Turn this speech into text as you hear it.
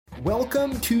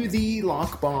Welcome to the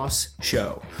Lock Boss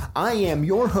Show. I am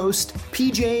your host,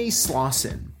 PJ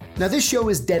Slauson. Now, this show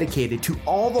is dedicated to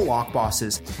all the lock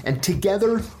bosses, and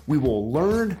together we will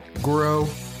learn, grow,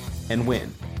 and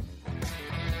win.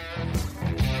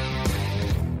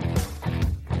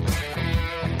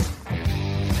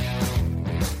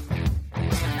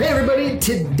 Hey everybody,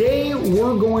 today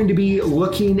we're going to be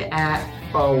looking at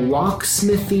a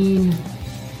locksmithing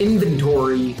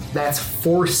inventory that's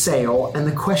for sale, and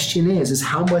the question is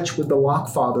how much would the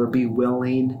Lockfather be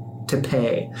willing to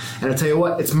pay? And I'll tell you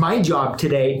what, it's my job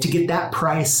today to get that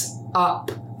price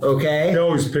up, okay? He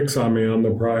always picks on me on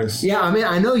the price. Yeah, I mean,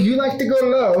 I know you like to go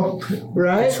low,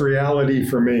 right? It's reality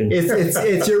for me.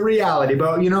 It's a reality,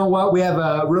 but you know what? We have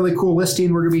a really cool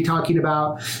listing we're going to be talking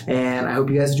about, and I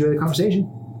hope you guys enjoy the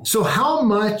conversation. So how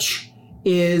much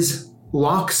is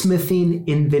locksmithing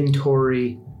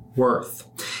inventory worth?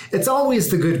 It's always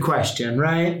the good question,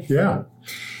 right? Yeah.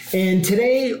 And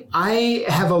today I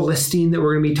have a listing that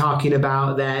we're going to be talking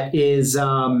about that is,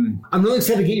 I'm really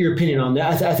excited to get your opinion on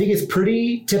that. I think it's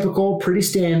pretty typical, pretty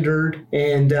standard,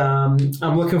 and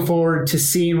I'm looking forward to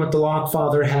seeing what the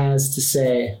Lockfather has to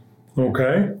say. Okay.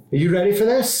 Are you ready for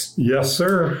this? Yes,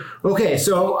 sir. Okay,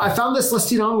 so I found this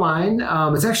listing online.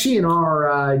 It's actually in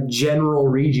our general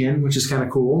region, which is kind of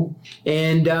cool.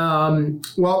 And,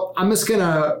 well, I'm just going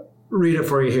to read it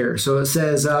for you here. So it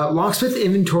says, locksmith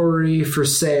inventory for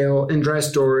sale in dry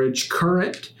storage,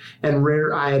 current and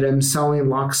rare items, selling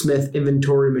locksmith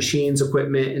inventory machines,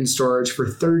 equipment, and storage for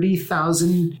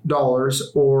 $30,000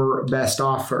 or best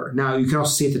offer. Now, you can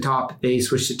also see at the top, they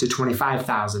switched it to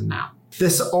 $25,000 now.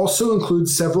 This also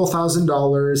includes several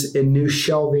 $1,000s in new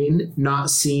shelving not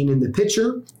seen in the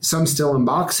picture, some still in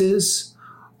boxes.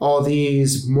 All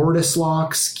these mortise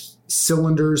locks,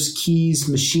 cylinders, keys,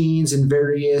 machines, and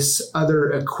various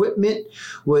other equipment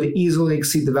would easily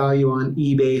exceed the value on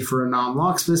eBay for a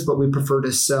non-locksmith, but we prefer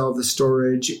to sell the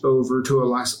storage over to a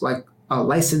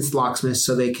licensed locksmith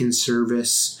so they can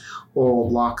service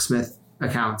old locksmith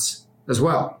accounts as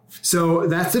well. So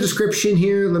that's the description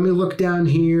here. Let me look down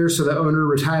here. So the owner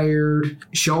retired.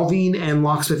 Shelving and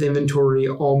locksmith inventory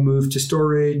all moved to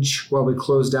storage while we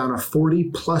closed down a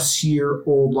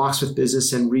 40-plus-year-old locksmith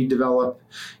business and redevelop,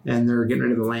 and they're getting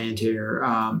rid of the land here.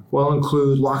 We'll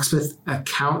include locksmith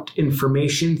account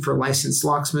information for licensed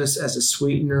locksmiths as a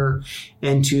sweetener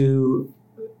and to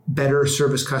better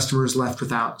service customers left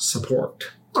without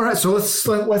support. All right, so let's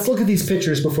look at these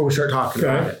pictures before we start talking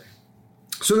about it.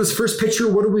 So this first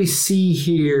picture, what do we see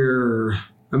here?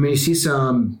 I mean, you see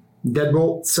some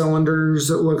deadbolt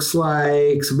cylinders, it looks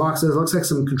like, some boxes, it looks like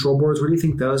some control boards. What do you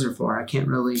think those are for? I can't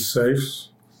really... Safes,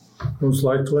 most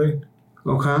likely.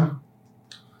 Okay.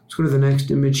 Let's go to the next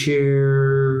image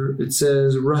here. It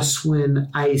says Russwin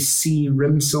IC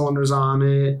rim cylinders on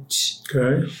it.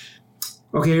 Okay.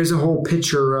 Okay, here's a whole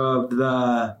picture of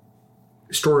the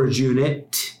storage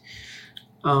unit.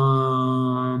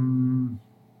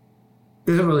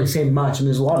 Doesn't really say much. I mean,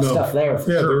 there's a lot of stuff there for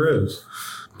sure. Yeah, there is.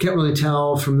 Can't really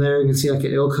tell from there. You can see like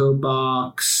an Ilco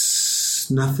box.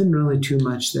 Nothing really too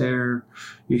much there.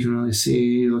 You can really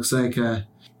see. Looks like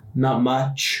not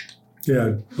much. Yeah,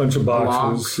 a bunch of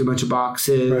boxes. A bunch of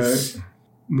boxes. Right.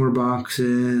 More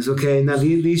boxes. Okay, now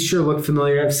these sure look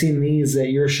familiar. I've seen these at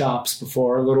your shops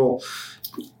before. Little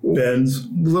bins.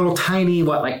 Little tiny,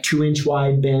 like 2-inch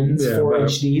wide bins,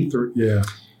 4-inch deep. Yeah.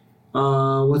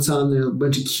 What's on there? A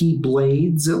bunch of key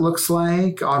blades, it looks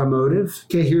like. Automotive.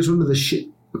 Okay, here's one of the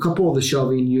a couple of the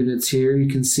shelving units here. You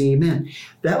can see, man,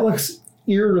 that looks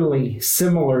eerily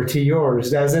similar to yours,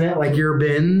 doesn't it? Like your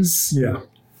bins. Yeah.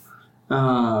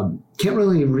 Can't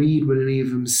really read what any of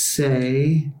them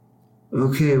say.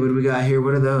 Okay, what do we got here?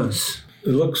 What are those? It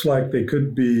looks like they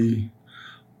could be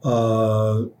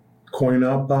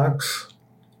coin-out box.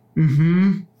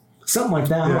 Mm-hmm. Something like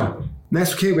that, Yeah. huh?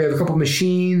 That's okay. We have a couple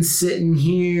machines sitting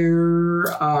here.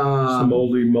 Some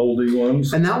moldy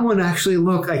ones. And that one actually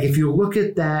if you look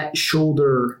at that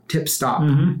shoulder tip stop,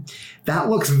 that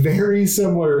looks very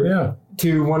similar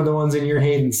to one of the ones in your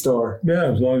Hayden store.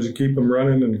 Yeah, as long as you keep them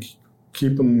running and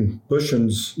keep them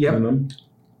bushings in them.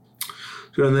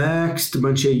 So next, a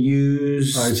bunch of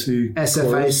used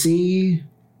SFIC,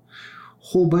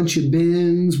 whole bunch of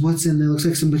bins. What's in there? Looks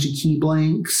like some bunch of key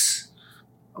blanks.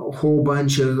 A whole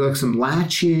bunch of some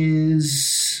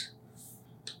latches,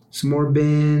 some more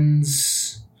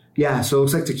bins. Yeah, so it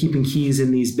looks like they're keeping keys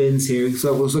in these bins here.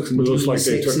 So it looks like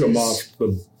they took them off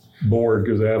the board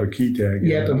because they have a key tag.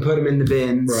 Yep, and put them in the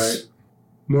bins. Right.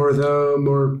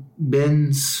 More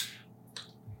bins.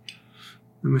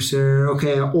 How much there?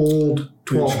 Okay, an old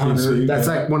 1200. That's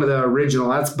like one of the original.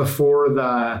 That's before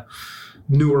the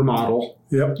newer model.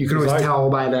 Yep. You can always tell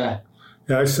by the...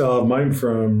 Yeah, I still have mine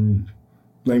from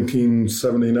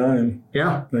 1979.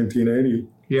 Yeah. 1980.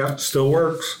 Yeah. Still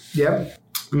works. Yep.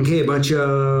 Okay, a bunch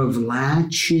of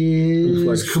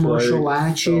latches, commercial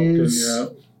latches.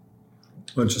 Falcon, yeah.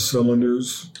 Bunch of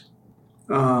cylinders.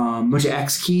 Bunch of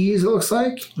X keys, it looks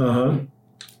like. Uh-huh.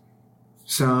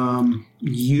 Some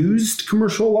used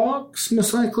commercial locks,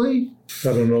 most likely.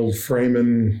 Got an old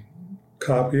framing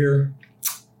copier.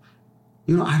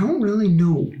 I don't really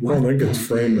know what I don't think it's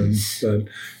framing, but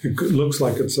it looks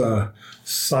like it's a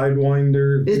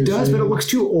Sidewinder. It does, but it looks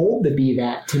too old to be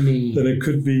that to me. Then it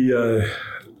could be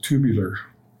tubular.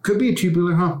 Could be a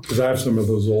tubular, huh? Because I have some of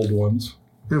those old ones.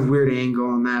 A weird angle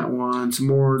on that one. Some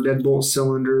more deadbolt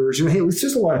cylinders. Hey, it's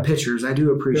just a lot of pictures. I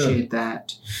do appreciate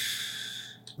that.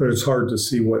 But it's hard to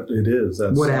see what it is.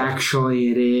 That's what actually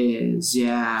it is,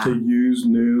 yeah. To use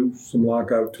new, some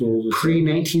lockout tools.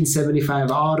 Pre-1975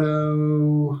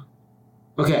 auto.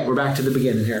 Okay, we're back to the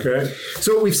beginning here. Okay.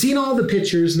 So we've seen all the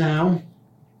pictures now.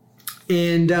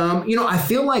 And, I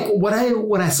feel like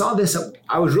when I saw this,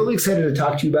 I was really excited to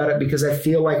talk to you about it because I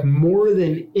feel like more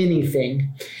than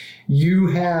anything, you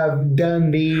have done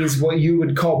these, what you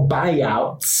would call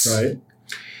buyouts. Right.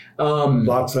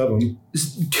 Lots of them.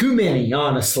 Too many,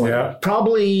 honestly. Yeah.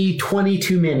 Probably 20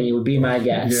 too many would be my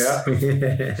guess. Yeah.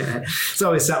 It's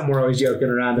always something we're always joking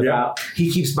around about.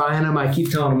 He keeps buying them. I keep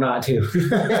telling him not to.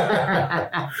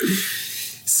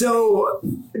 So,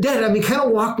 Dad, kind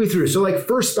of walk me through. So,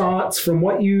 first thoughts from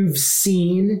what you've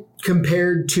seen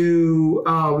compared to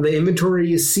the inventory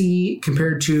you see,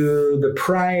 compared to the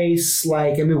price.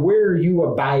 Where are you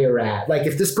a buyer at?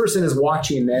 If this person is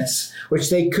watching this, which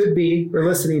they could be, or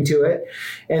listening to it,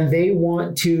 and they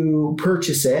want to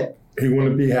purchase it. He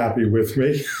wouldn't be happy with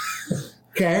me.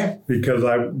 Okay. Because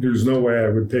there's no way I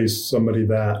would pay somebody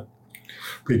that.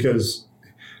 Because...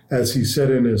 as he said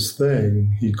in his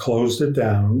thing, he closed it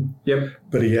down. Yep.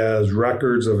 But he has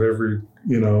records of every,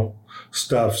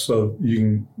 stuff so you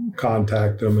can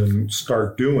contact them and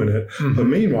start doing it. Mm-hmm. But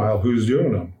meanwhile, who's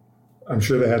doing them? I'm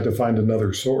sure they had to find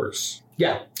another source.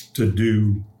 Yeah. To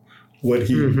do what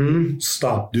he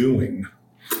stopped doing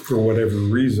for whatever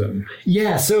reason.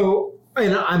 Yeah. So,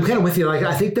 and I'm kind of with you.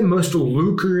 I think the most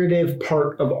lucrative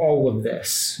part of all of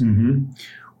this,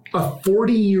 a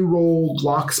 40-year-old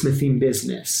locksmithing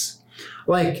business.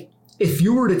 If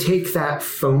you were to take that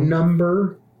phone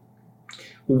number,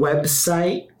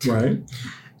 website, right,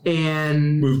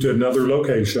 and move to another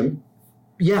location.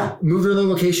 Yeah, move to another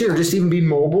location or just even be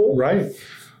mobile. Right.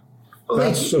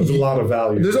 That's a lot of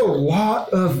value. There's a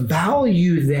lot of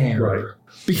value there. Right.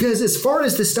 Because as far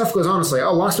as this stuff goes, honestly, a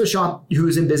locksmith shop who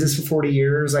was in business for 40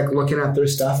 years, looking at their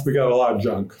stuff. We got a lot of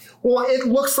junk. Well, it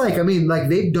looks like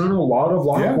they've done a lot of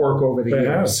lock work over the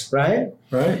years, right?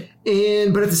 Right.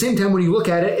 But at the same time, when you look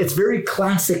at it, it's very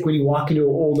classic when you walk into an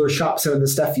older shop, some of the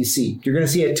stuff you see. You're going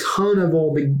to see a ton of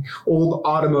old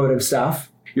automotive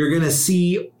stuff. You're going to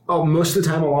see most of the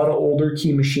time a lot of older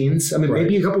key machines.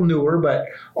 Maybe a couple newer, but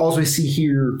all we see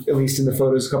here, at least in the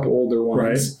photos, a couple older ones.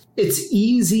 Right. It's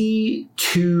easy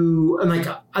to, and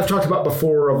I've talked about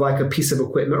before of a piece of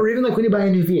equipment, or even when you buy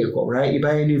a new vehicle, right? You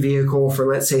buy a new vehicle for,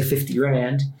 let's say,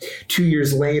 $50,000. 2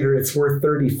 years later, it's worth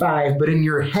 $35,000, but in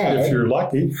your head. If you're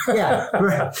lucky. Yeah,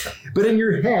 right. But in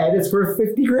your head, it's worth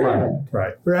 $50,000.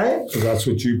 Right. Right? Because that's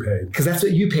what you paid. Because that's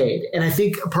what you paid. And I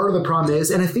think part of the problem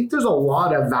is, and I think there's a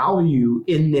lot of value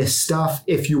in this stuff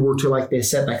if you were to, like they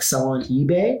said, sell on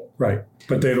eBay. Right.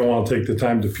 But they don't want to take the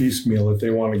time to piecemeal it. They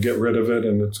want to get rid of it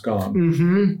and it's gone.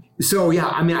 Mm-hmm. So, yeah,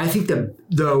 I think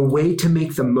the way to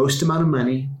make the most amount of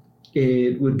money,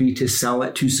 it would be to sell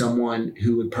it to someone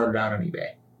who would put it out on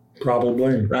eBay.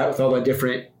 Probably. Right? With all the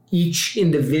different, each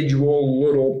individual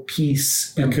little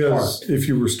piece and because part. If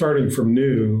you were starting from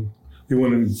new, you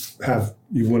wouldn't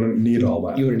need all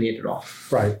that. You wouldn't need it all.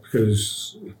 Right.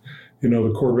 Because,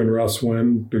 the Corbin Russ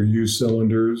one, they're used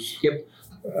cylinders. Yep.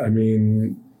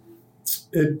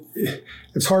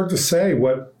 It's hard to say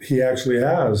what he actually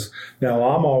has. Now,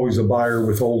 I'm always a buyer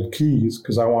with old keys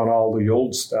because I want all the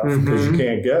old stuff because you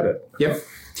can't get it. Yep.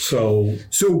 So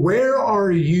where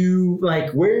are you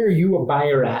a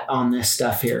buyer at on this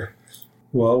stuff here?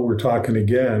 Well, we're talking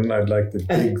again. I'd like to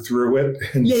dig through it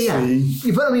and see.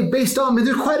 Yeah. But based on,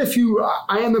 there's quite a few.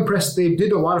 I am impressed. They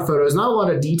did a lot of photos, not a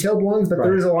lot of detailed ones, but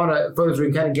there is a lot of photos where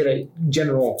you kind of get a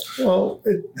general. Well,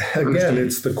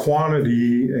 it's the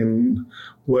quantity and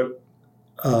what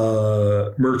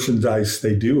merchandise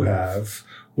they do have.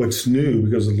 What's new,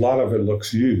 because a lot of it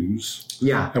looks used.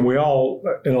 Yeah. And we all,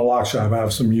 in a lock shop,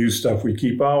 have some used stuff we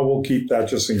keep. Oh, we'll keep that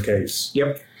just in case.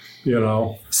 Yep. you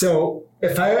know. So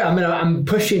if I'm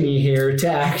pushing you here to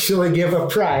actually give a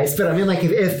price, but I mean, like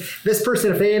if this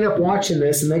person, if they end up watching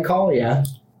this and they call you,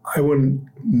 I wouldn't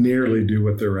nearly do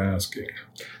what they're asking.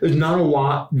 There's not a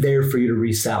lot there for you to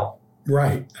resell.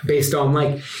 Right. Based on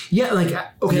okay.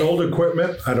 The old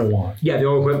equipment, I don't want. Yeah, the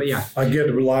old equipment, yeah. I get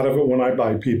a lot of it when I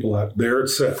buy people out. There it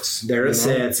sits. There it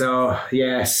sits. Oh,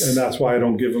 yes. And that's why I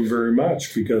don't give them very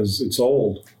much, because it's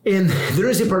old. And there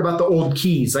is a part about the old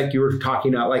keys, like you were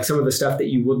talking about, like some of the stuff that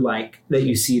you would like, that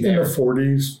you see there. In the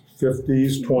 40s,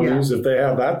 50s, 20s, if they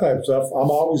have that type of stuff, I'm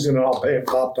always going to pay a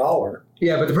top dollar.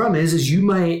 Yeah, but the problem is you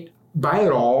might buy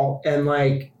it all, and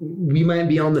we might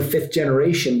be on the 5th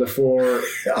generation before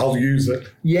I'll use it.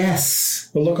 Yes.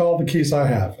 But look, all the keys I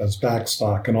have as back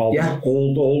stock, and all the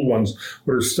old ones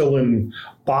that are still in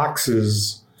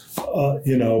boxes,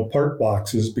 part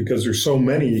boxes, because there's so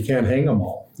many you can't hang them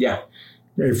all. Yeah.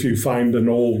 If you find an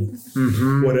old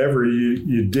whatever,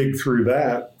 you dig through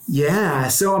that. Yeah.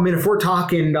 So I mean, if we're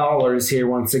talking dollars here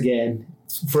once again,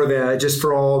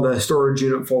 for all the storage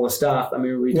unit full of stuff. I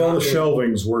mean, the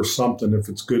shelving's worth something if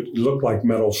it's good. It look like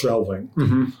metal shelving.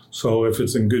 Mm-hmm. So if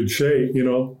it's in good shape,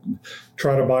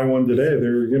 try to buy one today.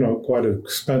 They're quite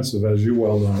expensive, as you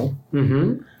well know.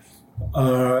 Mm-hmm.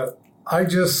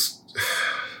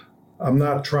 I'm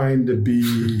not trying to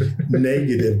be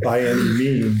negative by any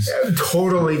means.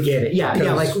 Totally get it. Yeah,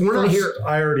 yeah. Like we're not here.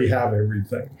 I already have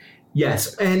everything.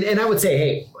 Yes. And I would say,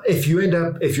 hey, if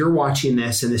you're watching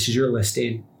this and this is your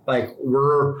listing, like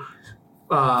we're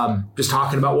just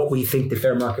talking about what we think the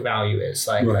fair market value is.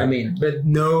 Like, right. I mean, but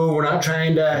no, we're not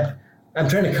trying to, I'm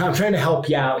trying to help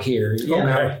you out here. You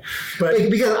know? But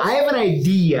because I have an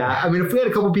idea. I mean, if we had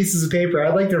a couple pieces of paper,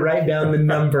 I'd like to write down the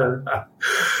number.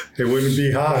 It wouldn't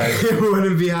be high. It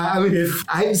wouldn't be high. I mean,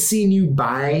 I've seen you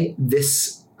buy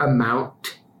this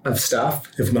amount of stuff,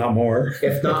 if not more for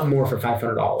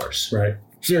 $500. Right.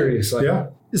 Seriously. Yeah.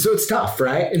 So it's tough,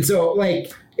 right? And so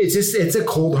it's a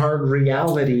cold hard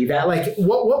reality that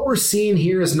what we're seeing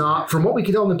here is not, from what we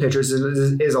can tell in the pictures,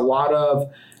 is a lot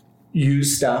of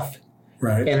used stuff.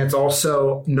 Right. And it's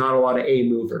also not a lot of A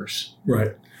movers.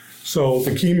 Right. So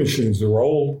the key machines, they're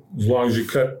old. As long as you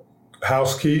cut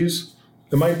house keys,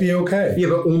 it might be okay. Yeah,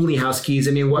 but only house keys.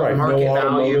 I mean, what market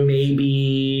value?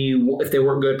 Maybe if they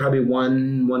weren't good, probably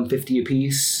 $150 a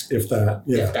piece. If that,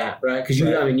 yeah. If that, right? Because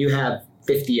you have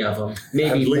 50 of them,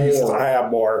 maybe more. At least I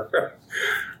have more.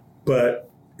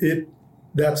 But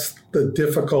that's the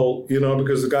difficult,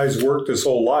 because the guy's worked his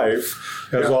whole life,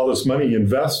 has all this money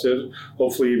invested.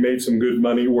 Hopefully he made some good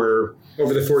money over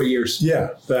the 40 years. Yeah,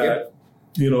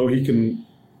 he can.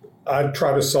 I'd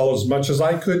try to sell as much as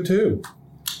I could too.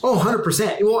 Oh,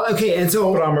 100%. Well, okay, and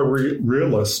so... But I'm a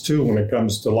realist, too, when it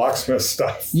comes to locksmith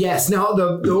stuff. Yes. Now,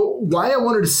 the why I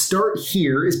wanted to start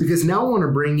here is because now I want to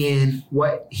bring in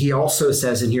what he also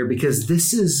says in here, because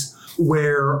this is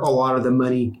where a lot of the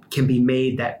money can be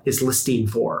made that is listing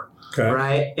for,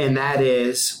 right? And that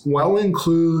is,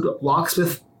 include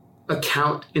locksmith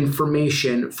account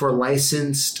information for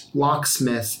licensed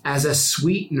locksmith as a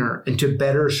sweetener and to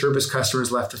better service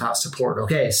customers left without support.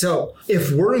 Okay, so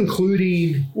if we're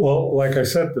including... Well, like I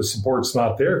said, the support's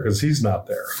not there because he's not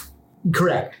there.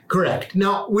 Correct.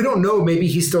 Now, we don't know. Maybe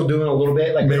he's still doing a little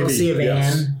bit. We don't see a van.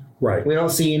 Yes. Right. We don't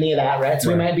see any of that, right? So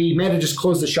we might have just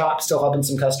closed the shop, still helping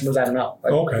some customers. I don't know.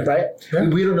 Right? Yeah.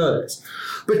 We don't know this.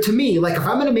 But to me, if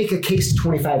I'm going to make a case to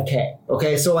 $25K,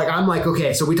 okay, so I'm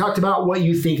okay, so we talked about what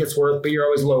you think it's worth, but you're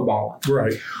always lowballing.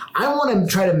 Right. I want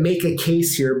to try to make a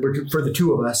case here for the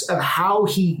two of us of how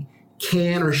he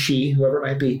can, or she, whoever it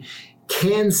might be,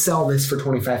 can sell this for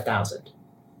 $25,000.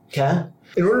 Okay?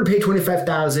 In order to pay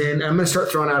 $25,000, I'm going to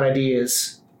start throwing out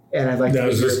ideas. And I'd like to. Now,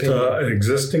 is this an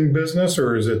existing business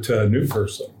or is it a new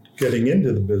person getting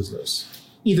into the business?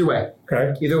 Either way.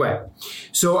 Okay. Either way.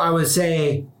 So I would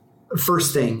say,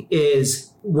 first thing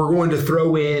is we're going to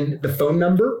throw in the phone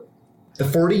number, the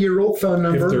 40-year-old phone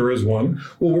number. If there is one.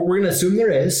 Well, we're going to assume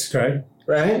there is. Okay.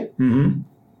 Right? Mm-hmm.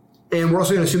 And we're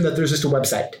also going to assume that there's just a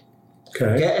website.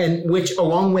 Okay. And which,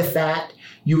 along with that,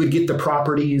 you would get the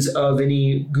properties of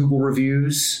any Google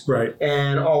reviews. Right.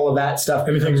 And all of that stuff.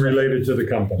 Anything related to the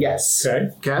company. Yes.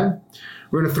 Okay.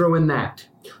 We're going to throw in that.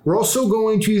 We're also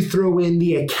going to throw in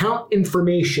the account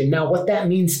information. Now, what that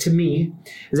means to me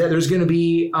is that there's going to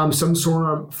be some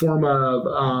form of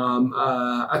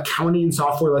accounting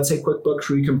software, let's say QuickBooks,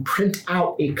 where you can print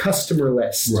out a customer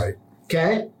list. Right.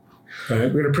 Okay. We're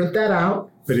going to print that out.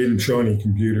 But he didn't show any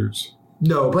computers.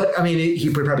 No, but I mean,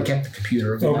 he probably kept the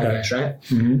computer, guess, right?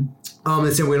 Mm-hmm.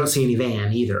 And so we don't see any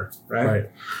van either, right?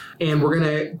 And we're going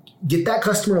to get that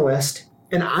customer list,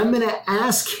 and I'm going to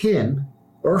ask him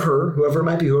or her, whoever it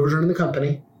might be, whoever's running the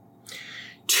company,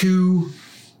 to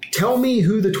tell me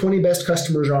who the 20 best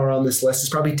customers are on this list. It's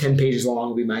probably 10 pages long,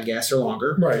 will be my guess, or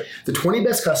longer. Right. The 20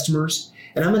 best customers,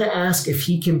 and I'm going to ask if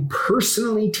he can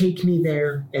personally take me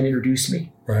there and introduce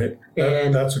me. Right.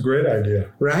 That's a great idea.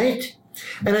 Right?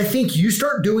 And I think you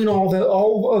start doing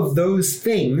all of those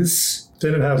things.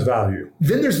 Then it has value.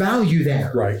 Then there's value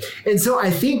there. Right. And so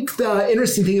I think the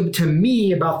interesting thing to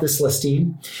me about this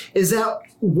listing is that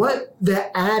what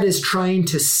the ad is trying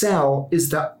to sell is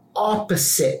the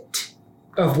opposite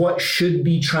of what should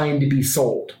be trying to be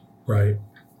sold. Right.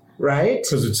 Right?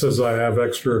 Because it says I have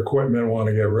extra equipment I want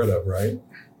to get rid of, right?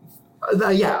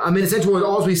 Yeah. I mean, essentially,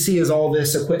 all we see is all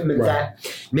this equipment Right.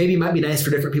 that maybe might be nice for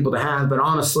different people to have, but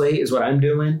honestly is what I'm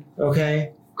doing.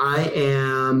 Okay. I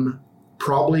am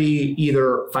probably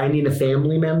either finding a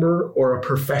family member or a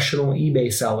professional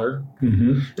eBay seller.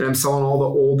 Mm-hmm. And I'm selling all the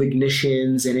old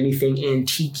ignitions and anything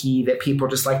antique that people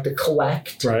just like to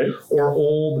collect. Right. Or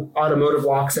old automotive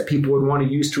locks that people would want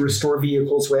to use to restore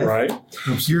vehicles with. Right.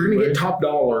 You're going to get top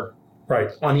dollar Right.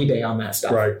 on eBay on that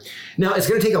stuff. Right. Now, it's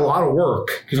going to take a lot of work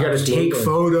because you got to take Absolutely.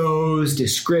 photos,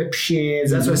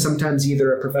 descriptions. That's why sometimes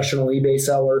either a professional eBay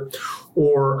seller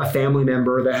or a family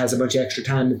member that has a bunch of extra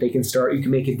time that they can start, you can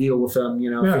make a deal with them,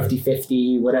 Yeah.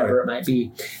 50-50, whatever Right. it might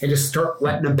be, and just start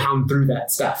letting them pound through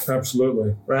that stuff.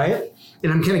 Absolutely. Right?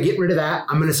 And I'm kind of getting rid of that.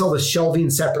 I'm going to sell the shelving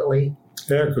separately.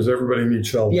 Yeah, because everybody needs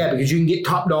shelving. Yeah, because you can get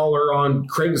top dollar on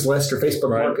Craigslist or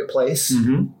Facebook Right. Marketplace.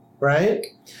 Mm-hmm. Right?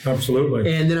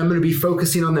 Absolutely. And then I'm going to be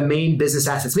focusing on the main business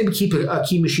assets. Maybe keep a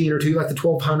key machine or two, like the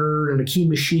 1200 and a key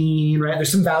machine, right?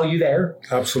 There's some value there.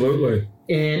 Absolutely.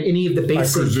 And any of the I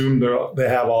basic. presume they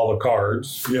have all the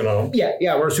cards,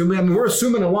 Yeah, we're assuming. I mean, we're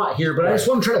assuming a lot here, but I just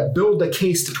want to try to build a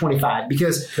case to 25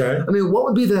 because Okay. I mean, what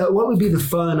would be the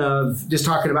fun of just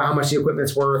talking about how much the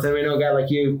equipment's worth? And we know a guy like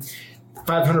you,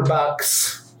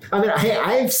 $500. I mean, hey,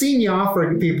 I've seen you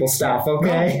offering people stuff.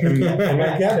 Okay, And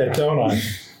I get it, don't I?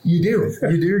 You do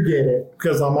get it.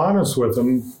 Because I'm honest with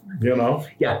them,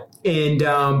 Yeah. And,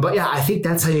 but yeah, I think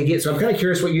that's how you get. So I'm kind of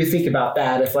curious what you think about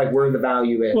that, if like where the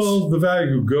value is. Well, the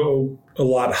value go a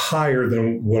lot higher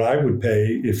than what I would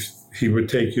pay if he would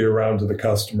take you around to the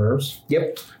customers.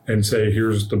 Yep. And say,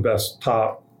 here's the best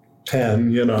top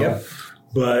 10, Yep.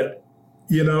 But,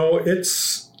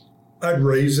 I'd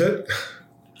raise it.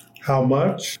 How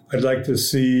much? I'd like to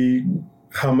see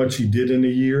how much he did in a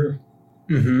year.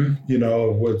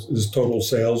 Mm-hmm. What his total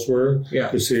sales were. Yeah.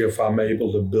 To see if I'm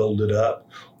able to build it up.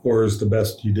 Or is the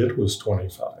best he did was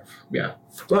 25. Yeah.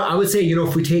 Well, I would say,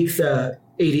 if we take the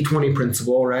 80-20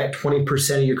 principle, right?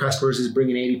 20% of your customers is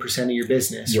bringing 80% of your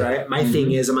business, Yeah. right? My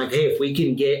thing is, I'm like, hey, if we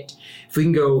can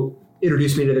go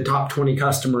introduce me to the top 20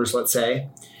 customers, let's say,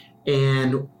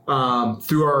 and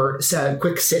through our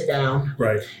quick sit down,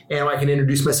 Right. and I can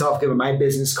introduce myself, give them my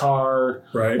business card,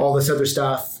 Right. all this other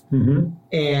stuff, Mm-hmm.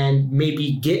 and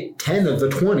maybe get 10 of the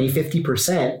 20,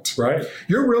 50%, Right.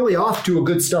 you're really off to a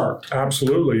good start.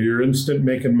 Absolutely. You're instant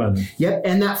making money. Yep.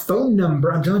 And that phone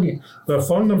number, I'm telling you, The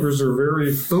phone numbers are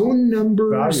very phone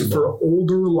numbers valuable. for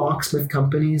older locksmith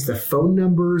companies, the phone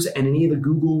numbers and any of the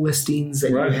Google listings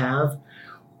that Right. you have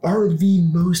are the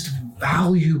most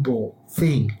valuable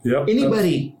thing. Yep.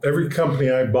 Anybody. Every company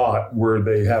I bought where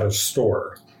they had a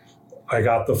store, I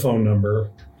got the phone number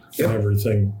Yep. and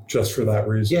everything just for that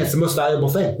reason. Yeah, it's the most valuable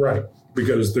thing. Right.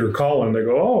 Because they're calling, they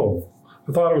go, oh,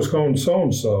 I thought it was going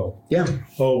so-and-so. Yeah.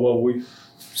 Oh, well, we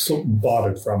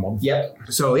bought it from them. Yep.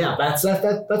 So yeah, that's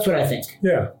what I think.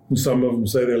 Yeah. And some of them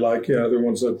say they like, other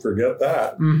ones said, forget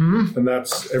that. Mm-hmm. And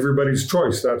that's everybody's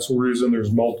choice. That's the reason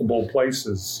there's multiple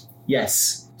places.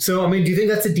 Yes. So, I mean, do you think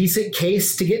that's a decent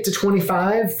case to get to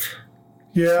 25?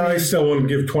 Yeah, I still wouldn't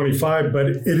give 25, but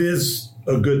it is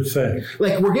a good thing.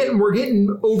 Like we're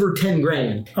getting over 10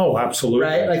 grand, Oh, absolutely.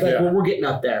 right? Like yeah. we're getting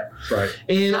up there. Right.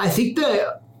 And I think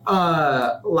the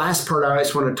last part I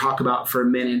just want to talk about for a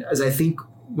minute is I think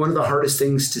one of the hardest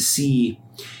things to see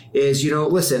is,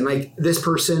 listen, like this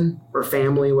person or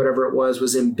family, whatever it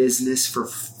was in business for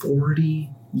 40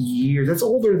 years. That's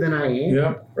older than I am.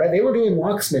 Yeah. Right? They were doing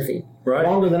locksmithing Right.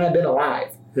 longer than I've been alive.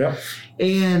 Yeah.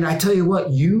 And I tell you what,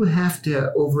 you have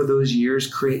to, over those years,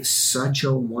 create such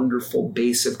a wonderful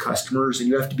base of customers, and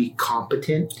you have to be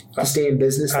competent to stay in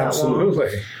business that long.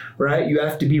 Absolutely. Right? You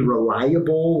have to be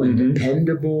reliable and Mhm.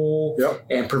 dependable Yep.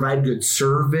 and provide good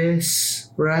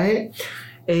service, right?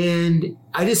 And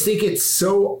I just think it's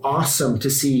so awesome to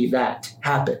see that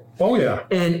happen. Oh, yeah.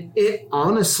 And it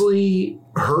honestly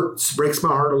breaks my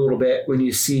heart a little bit when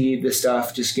you see the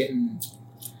stuff just getting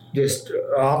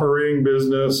Operating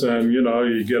business, and,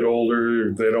 you get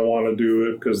older, they don't want to do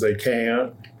it because they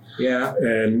can't. yeah.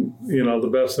 And, the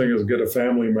best thing is get a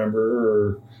family member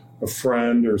or a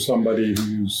friend or somebody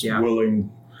who's Yeah. willing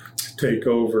take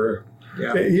over.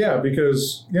 Yeah.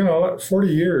 Because 40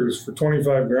 years for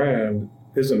 25 grand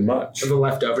isn't much. The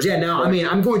leftovers. Yeah, no, I mean,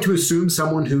 I'm going to assume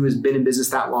someone who has been in business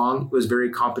that long was very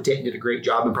competent and did a great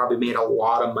job and probably made a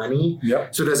lot of money.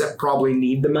 Yep. So does it probably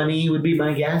need the money would be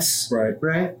my guess. Right.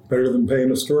 Right? Better than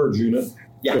paying a storage unit.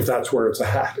 Yeah. If that's where it's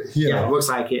at. It looks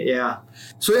like it, yeah.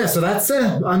 So that's,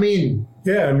 I mean.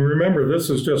 Yeah, and remember, this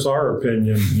is just our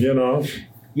opinion,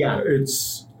 Yeah.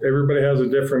 Everybody has a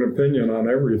different opinion on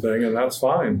everything, and that's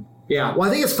fine. Yeah, well,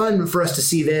 I think it's fun for us to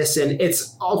see this, and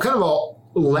it's all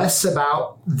less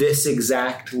about this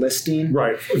exact listing.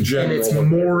 Right. And it's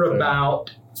more about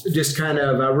just kind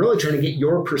of really trying to get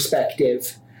your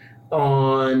perspective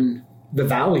on the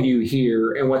value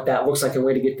here and what that looks like and a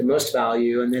way to get the most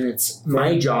value. And then it's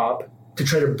my job to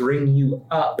try to bring you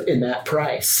up in that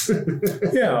price.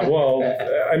 Yeah, well,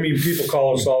 I mean, people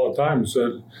call us all the time and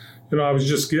said, I was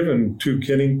just given 2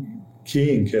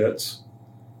 keying kits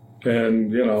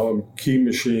and, a key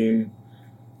machine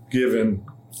given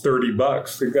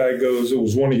 $30. The guy goes, it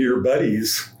was one of your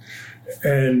buddies.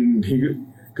 And he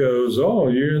goes, oh,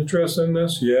 you're interested in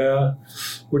this? Yeah.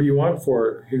 What do you want for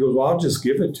it? He goes, well, I'll just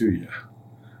give it to you.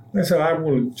 I said, I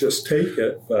wouldn't just take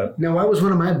it, but... Now, why was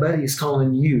one of my buddies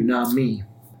calling you, not me?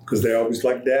 Because they always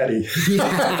like daddy.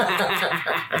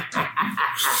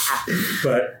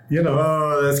 But,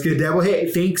 Oh, that's good, Dad. Well,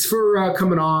 hey, thanks for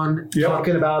coming on,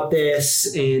 talking about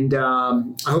this. And I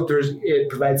hope it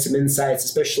provides some insights,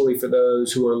 especially for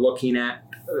those who are looking at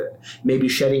maybe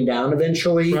shutting down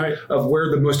eventually, of where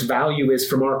the most value is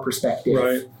from our perspective.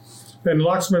 Right. And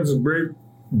Locksmith is a great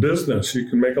business. You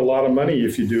can make a lot of money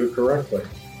if you do it correctly.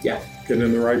 Yeah. Get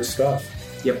in the right stuff.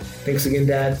 Yep. Thanks again,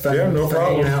 Dad. No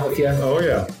problem. Hanging out with you. Oh,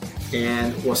 yeah.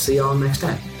 And we'll see y'all next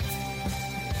time.